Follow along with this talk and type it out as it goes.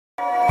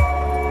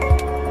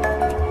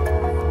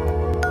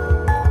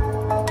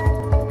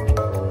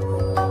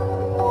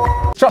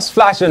Trust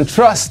Flash and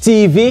Trust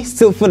TV,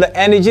 still full of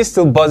energy,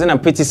 still buzzing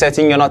and pretty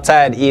certain you're not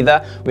tired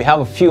either. We have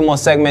a few more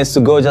segments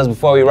to go just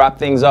before we wrap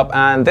things up,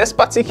 and this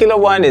particular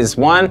one is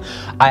one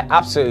I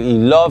absolutely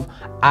love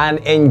and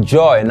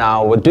enjoy.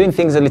 Now, we're doing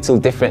things a little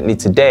differently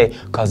today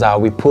because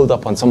we pulled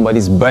up on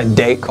somebody's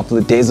birthday a couple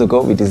of days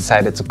ago. We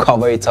decided to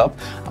cover it up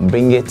and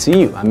bring it to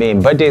you. I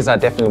mean, birthdays are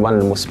definitely one of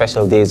the most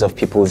special days of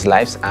people's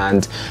lives,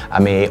 and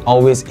I mean, it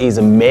always is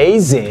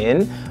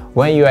amazing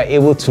when you are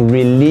able to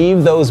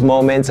relive those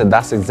moments, and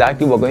that's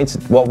exactly what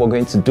we're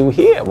going to do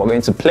here. We're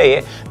going to play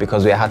it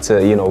because we had to,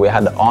 we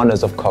had the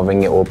honors of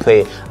covering it. We'll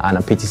play, and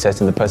I'm pretty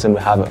certain the person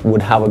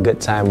would have a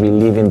good time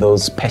reliving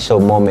those special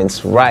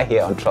moments right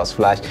here on Trust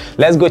Flash.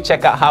 Let's go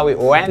check out how it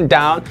went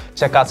down,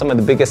 check out some of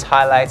the biggest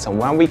highlights, and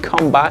when we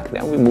come back,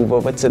 then we move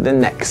over to the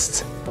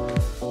next.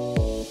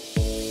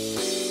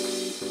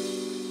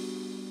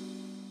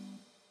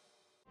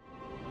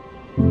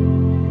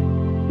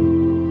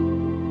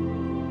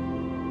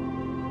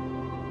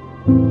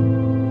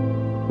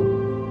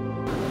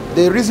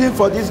 The reason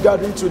for this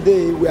gathering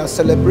today, we are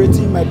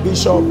celebrating my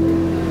bishop,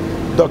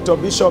 Dr.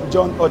 Bishop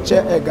John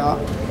Oche Egah.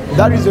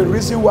 That is the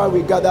reason why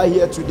we gather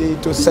here today,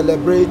 to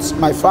celebrate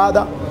my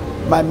father,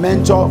 my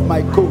mentor,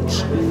 my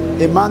coach,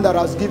 a man that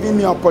has given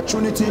me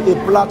opportunity, a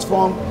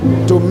platform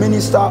to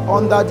minister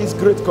under this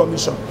great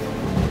commission.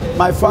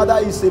 My father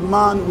is a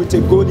man with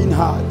a golden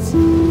heart,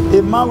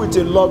 a man with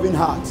a loving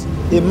heart,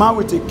 a man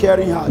with a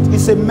caring heart.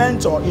 He's a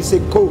mentor, he's a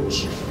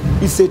coach,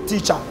 he's a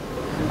teacher.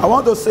 I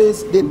want to say,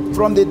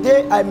 from the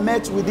day I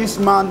met with this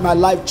man, my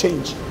life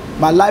changed.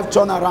 My life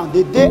turned around.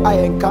 The day I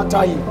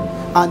encountered him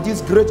and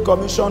this great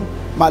commission,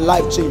 my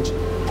life changed.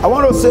 I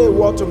want to say a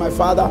word to my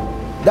father.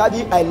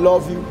 Daddy, I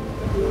love you.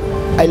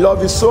 I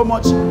love you so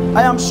much.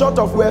 I am short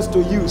of words to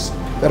use,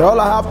 but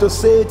all I have to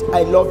say is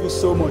I love you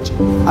so much.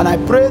 And I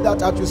pray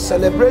that as you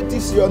celebrate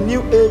this, your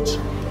new age,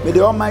 may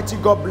the Almighty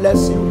God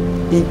bless you,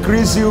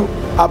 increase you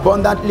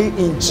abundantly.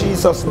 In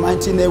Jesus'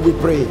 mighty name we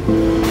pray.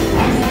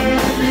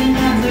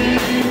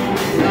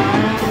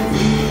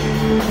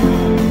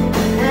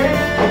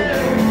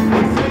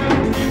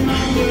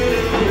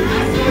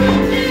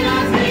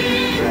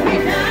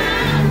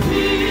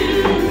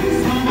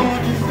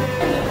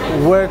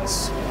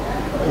 Words,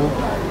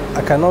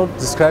 I cannot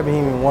describe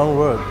him in one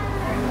word,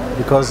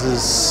 because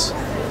he's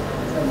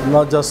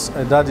not just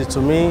a daddy to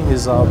me,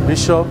 he's our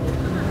bishop,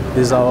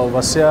 he's our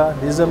overseer,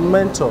 he's a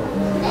mentor.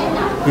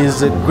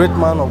 He's a great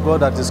man of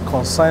God that is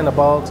concerned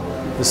about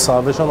the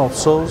salvation of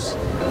souls.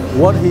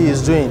 What he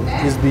is doing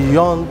is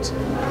beyond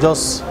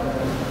just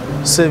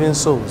saving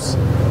souls.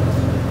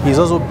 He's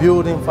also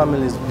building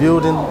families,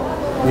 building,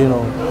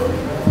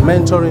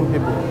 mentoring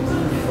people.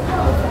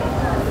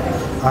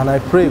 And I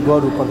pray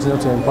God will continue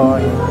to empower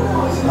him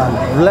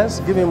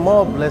and give him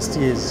more blessed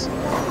years.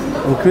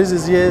 Increase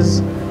his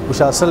years, we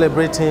shall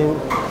celebrate him.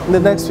 In the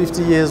next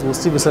 50 years, we'll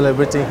still be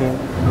celebrating him.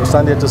 We'll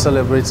stand here to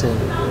celebrate him.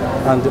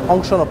 And the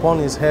unction upon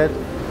his head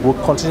will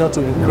continue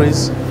to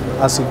increase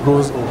as he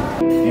grows old.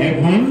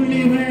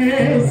 Heavenly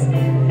ways,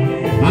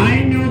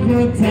 I know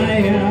go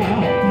tire.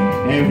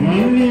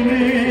 Heavenly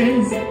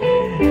ways,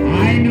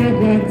 I know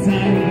go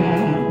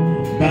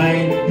tire. By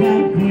the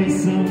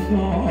grace of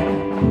God.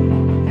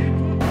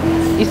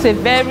 He's a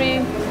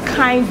very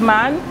kind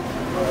man.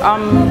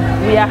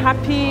 We are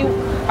happy,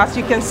 as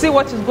you can see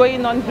what is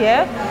going on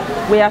here.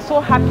 We are so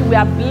happy, we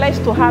are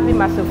blessed to have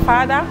him as a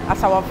father,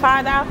 as our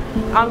father.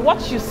 And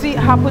what you see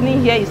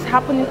happening here is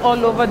happening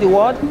all over the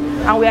world.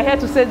 And we are here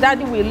to say,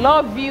 Daddy, we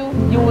love you.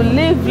 You will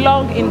live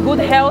long in good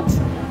health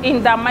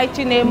in the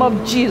mighty name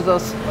of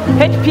Jesus.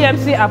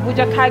 HPMC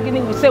Abuja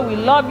Kagini, we say we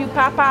love you,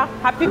 Papa.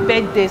 Happy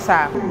birthday,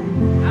 sir.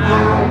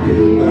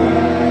 Happy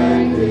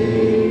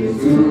birthday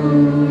to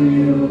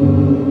you.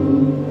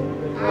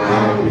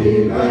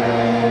 Happy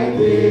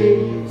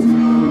birthday to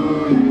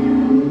you.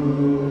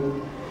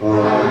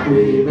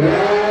 Happy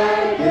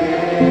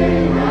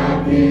birthday,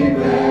 happy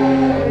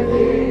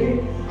birthday,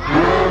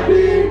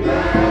 happy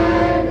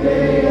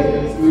birthday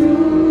to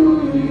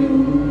you.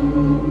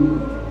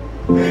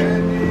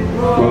 Many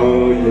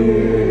more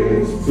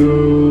years to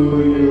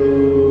you.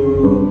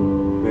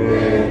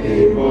 Many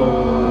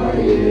more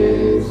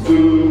years to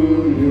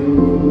you.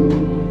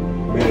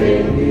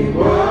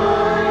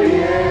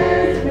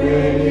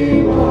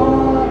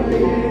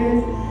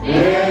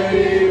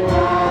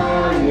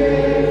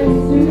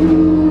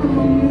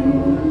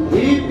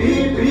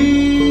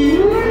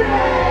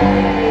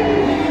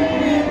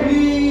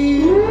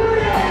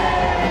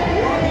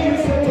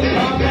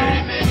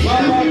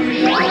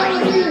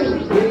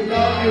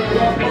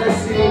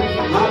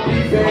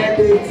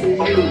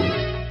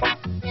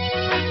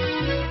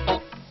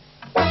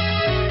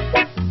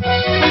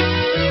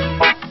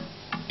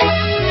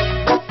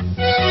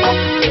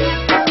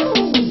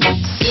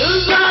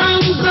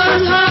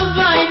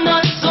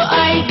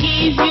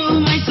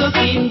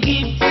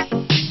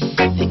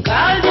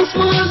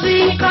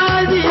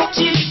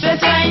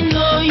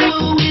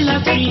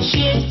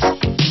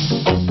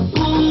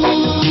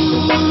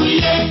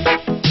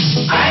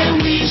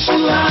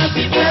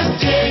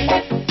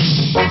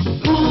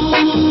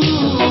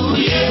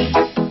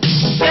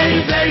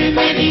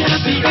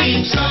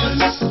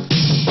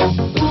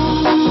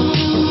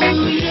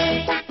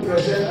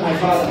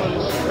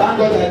 Thank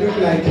God I look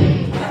like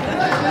him.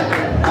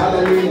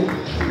 Hallelujah.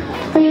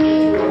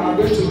 I'm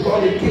going to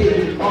call the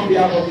king on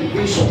behalf of the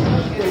bishop.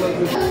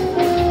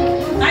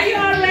 Are you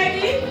all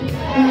ready?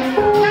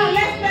 Now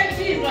let's thank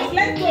Jesus.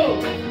 Let's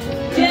go.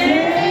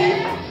 J-E-S-U-S.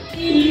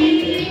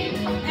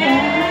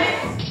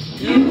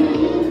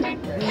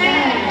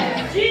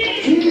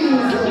 Jesus.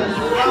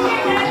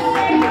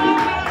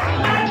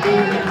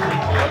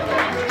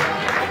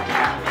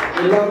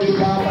 We love you,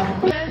 Papa.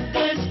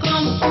 Birthdays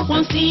come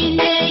once in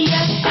a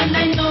year, and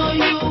I know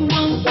you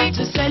want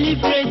to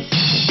celebrate.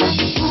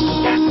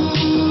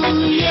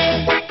 Ooh,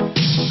 yeah.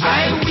 I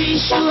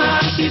wish you a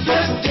happy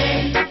birthday.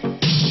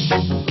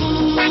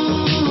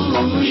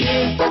 Ooh,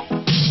 yeah.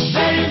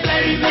 Very,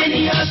 very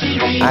many happy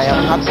reasons. I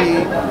am happy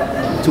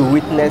to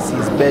witness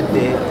his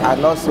birthday,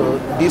 and also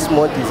this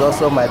month is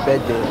also my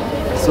birthday.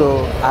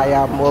 So I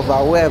am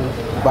overwhelmed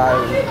by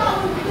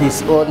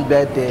his own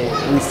birthday.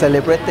 We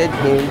celebrated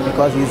him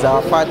because he's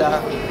our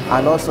father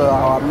and also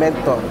our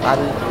mentor.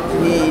 And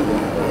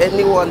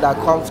anyone that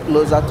comes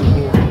closer to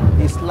him,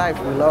 his life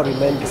will not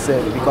remain the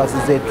same because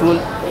he's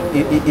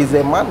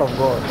a man of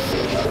God.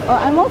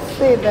 I must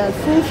say that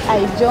since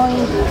I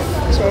joined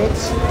this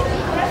church,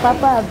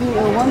 Papa has been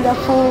a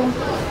wonderful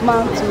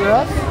man to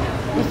us.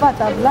 In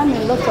fact, I've learned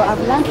a lot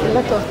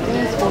of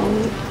things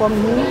from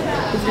him.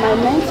 He's my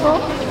mentor,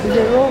 he's a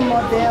role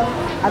model.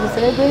 I'm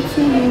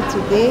celebrating him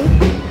today.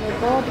 May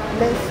God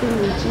bless him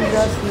in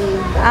Jesus'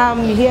 name.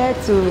 I'm here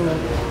to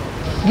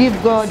give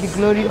God the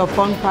glory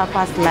upon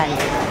Papa's life.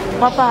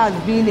 Papa has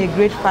been a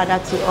great father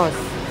to us.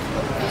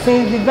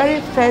 Since the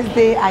very first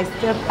day I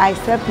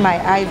set my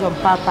eyes on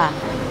Papa,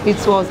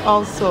 it was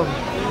awesome.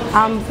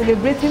 I'm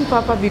celebrating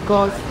Papa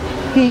because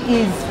he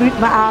is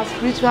our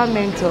spiritual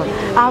mentor.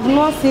 I've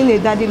not seen a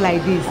daddy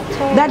like this.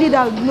 Daddy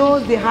that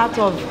knows the heart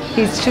of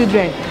his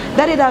children.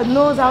 Daddy that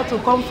knows how to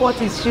comfort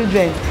his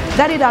children.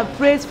 Daddy that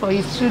prays for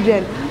his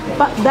children.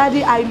 But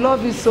Daddy, I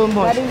love you so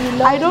much.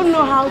 Daddy, I don't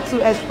know how to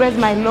express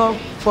my love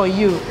for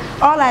you.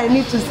 All I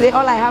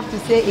have to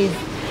say is,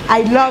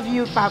 I love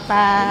you, Papa.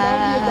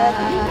 I love you,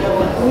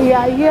 Daddy. We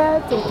are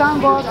here to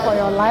thank God for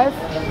your life.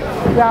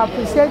 We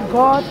appreciate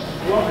God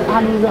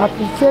and we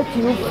appreciate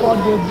you for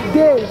the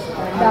days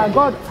that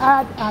God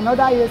add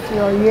another year to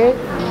your year.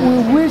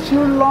 We wish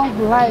you long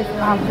life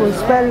and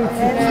prosperity.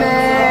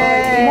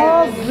 Amen.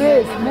 More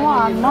grace,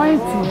 more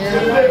anointing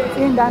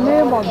in the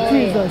name of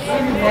Jesus.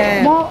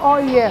 Amen. More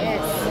oil.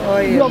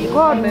 Your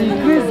God will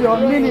increase your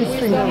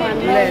ministry.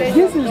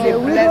 This is a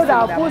widow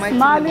that put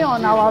smiling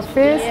on our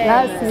face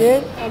last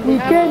year. We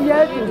came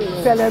here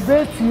to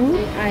celebrate you,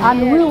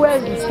 and we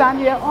will stand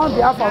here on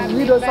behalf of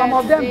widows. Some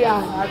of them they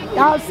are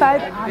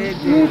outside and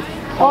eat.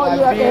 All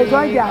you are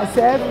enjoying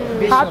yourself.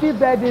 Happy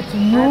birthday to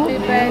you.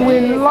 We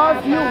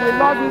love you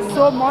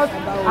so much,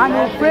 and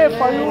we pray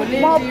for you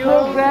more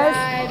progress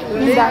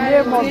in the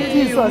name of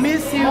Jesus.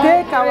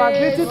 Take our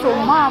greeting to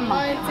Mama.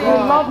 We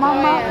love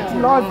Mama,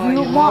 love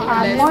you, more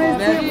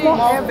anointing,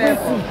 more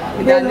everything.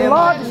 The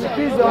Lord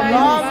increase your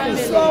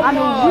ministry, and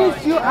we wish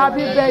you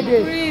happy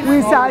birthday.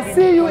 We shall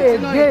see you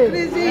again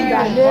in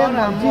the name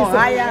of Jesus.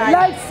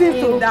 Let's sing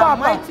to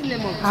Papa.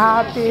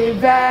 Happy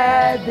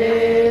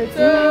birthday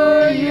to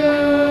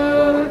you.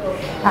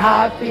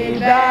 Happy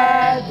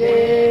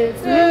birthday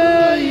to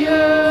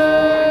you.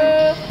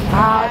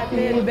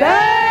 Happy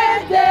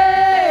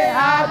birthday,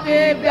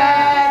 happy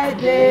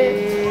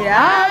birthday,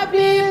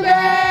 happy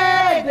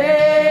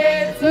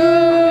birthday to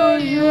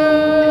you.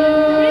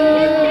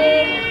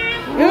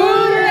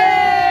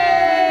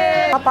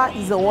 Hooray! Papa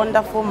is a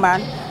wonderful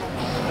man.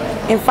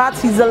 In fact,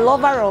 he's a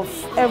lover of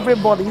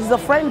everybody. He's a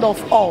friend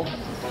of all.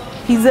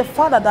 He's a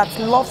father that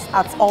loves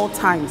at all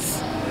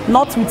times,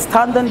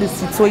 notwithstanding the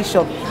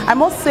situation. I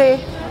must say,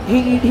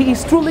 he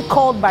is truly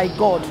called by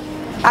God.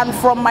 And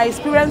from my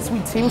experience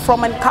with him,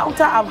 from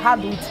encounter I've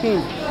had with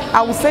him,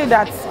 I will say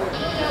that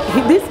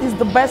this is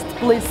the best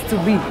place to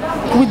be.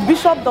 With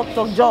Bishop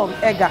Dr. John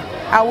Egah,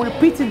 I will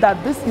repeat it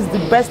that this is the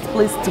best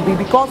place to be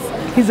because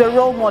he's a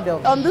role model.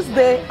 On this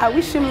day, I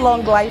wish him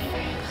long life,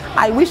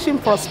 I wish him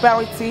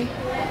prosperity,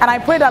 and I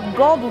pray that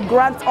God will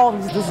grant all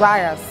his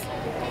desires.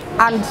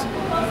 And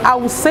I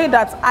will say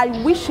that I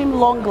wish him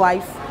long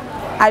life.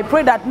 I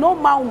pray that no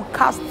man will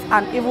cast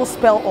an evil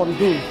spell on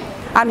him,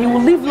 and he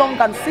will live long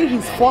and see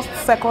his first,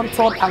 second,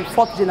 third, and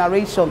fourth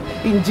generation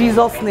in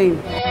Jesus'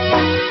 name.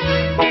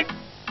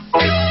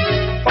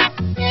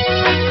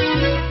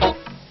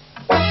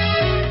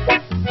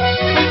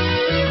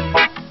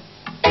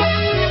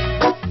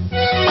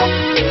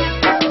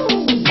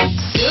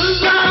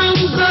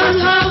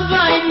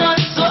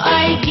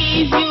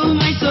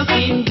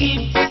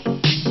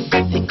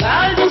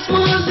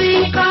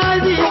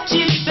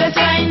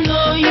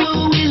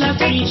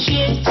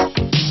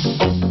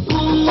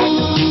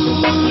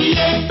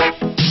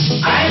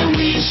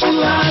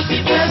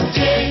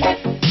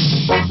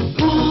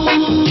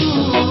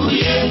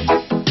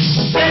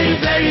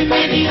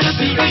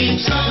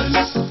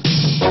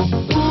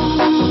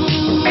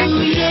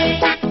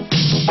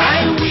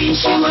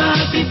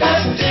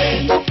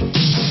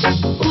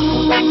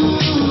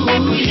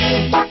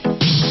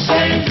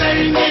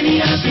 Very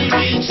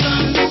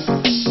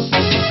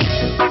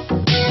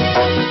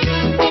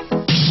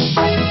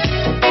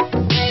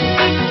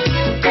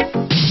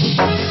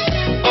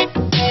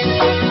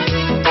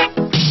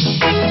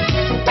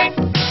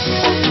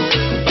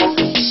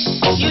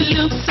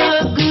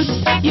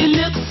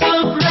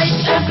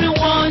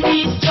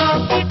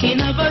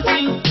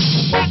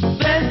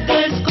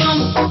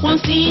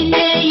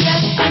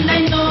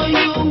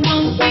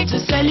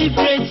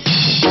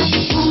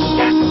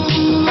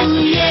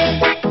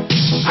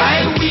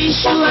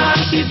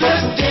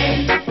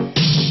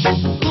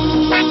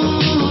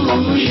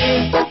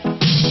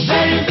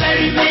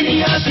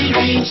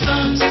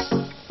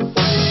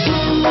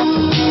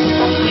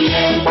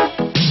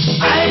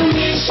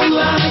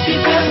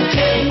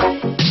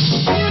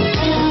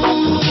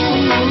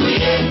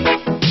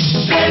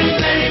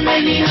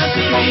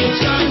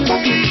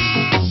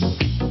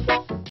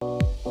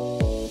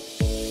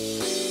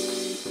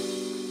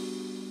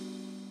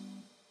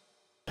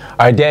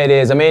Alright, there it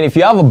is. I mean, if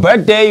you have a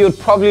birthday, you'd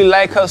probably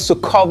like us to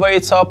cover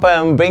it up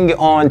and bring it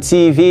on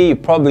TV. You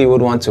probably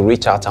would want to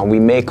reach out and we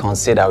may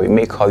consider, we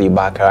may call you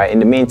back. Alright, in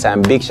the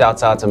meantime, big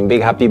shout out and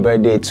big happy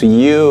birthday to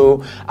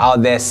you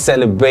out there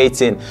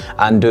celebrating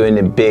and doing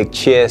a big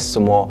cheers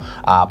to more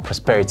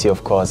prosperity,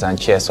 of course, and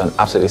cheers to an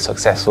absolutely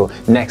successful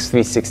next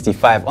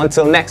 365.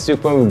 Until next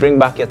week when we bring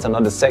back yet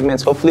another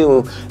segment, hopefully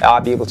we'll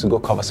be able to go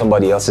cover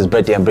somebody else's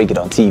birthday and bring it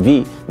on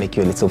TV, make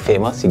you a little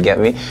famous, you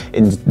get me?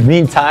 In the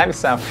meantime,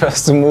 it's time for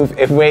us to move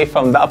away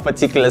from that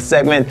particular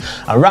segment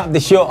and wrap the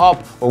show up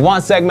with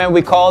one segment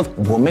we called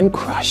Woman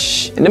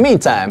Crush. In the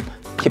meantime,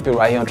 keep it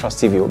right here on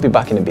Trust TV. We'll be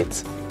back in a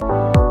bit.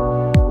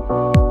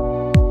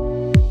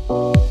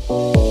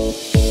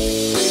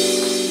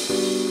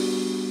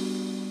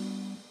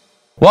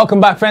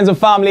 Welcome back, friends and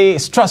family.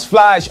 It's Trust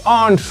Flash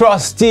on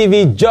Trust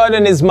TV.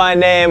 Jordan is my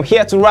name,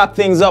 here to wrap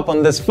things up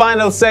on this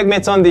final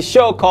segment on the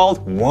show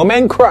called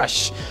Woman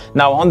Crush.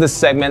 Now, on this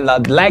segment,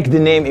 like the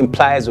name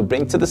implies, we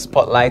bring to the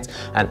spotlight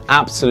an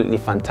absolutely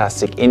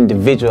fantastic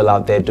individual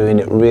out there doing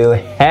it real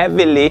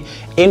heavily,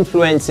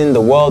 influencing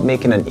the world,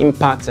 making an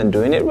impact and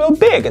doing it real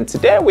big. And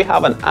today we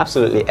have an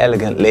absolutely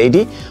elegant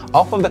lady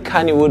off of the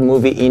Kannywood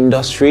movie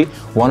industry.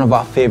 One of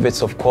our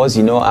favorites, of course,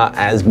 you know her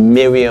as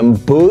Miriam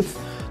Booth.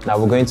 Now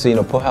we're going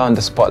to, put her on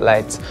the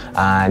spotlight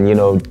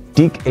and,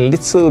 dig a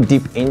little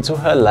deep into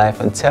her life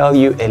and tell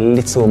you a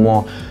little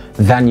more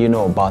than you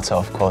know about her,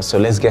 of course. So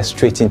let's get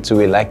straight into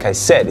it. Like I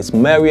said, it's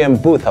Miriam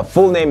Booth. Her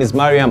full name is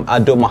Mariam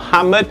Ado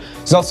Muhammad.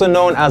 She's also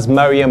known as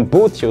Miriam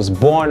Booth. She was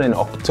born on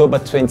October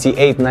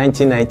 28,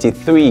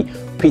 1993.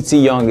 Pretty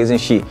young, isn't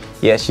she?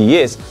 Yes, she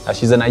is.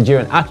 She's a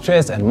Nigerian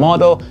actress and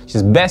model.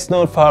 She's best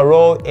known for her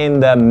role in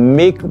the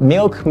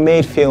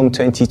Milkmaid film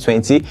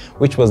 2020,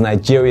 which was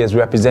Nigeria's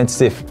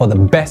representative for the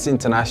Best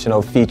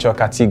International Feature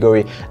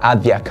category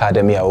at the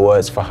Academy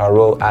Awards. For her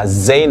role as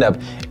Zainab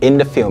in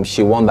the film,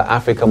 she won the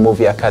Africa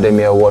Movie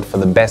Academy Award for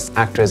the Best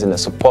Actress in a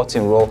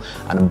Supporting Role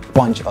and a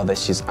bunch of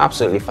others. She's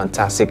absolutely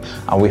fantastic,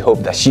 and we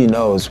hope that she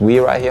knows we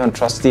right here on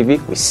Trust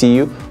TV, we see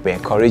you, we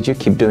encourage you,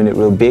 keep doing it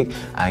real big,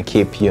 and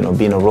keep,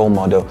 being a role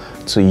model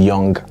to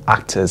young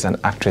actors and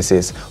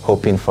actresses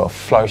hoping for a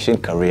flourishing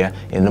career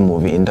in the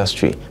movie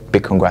industry.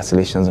 Big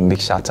congratulations and big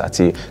shout out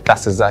to you.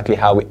 That's exactly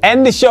how we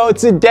end the show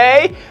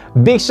today.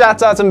 Big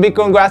shout out and big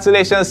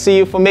congratulations to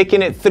you for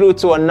making it through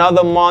to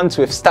another month.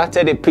 We've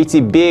started it pretty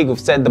big. We've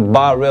set the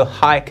bar real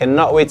high.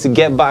 Cannot wait to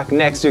get back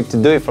next week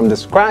to do it from the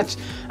scratch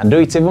and do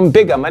it even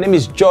bigger. My name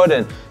is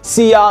Jordan.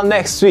 See y'all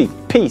next week.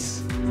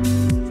 Peace.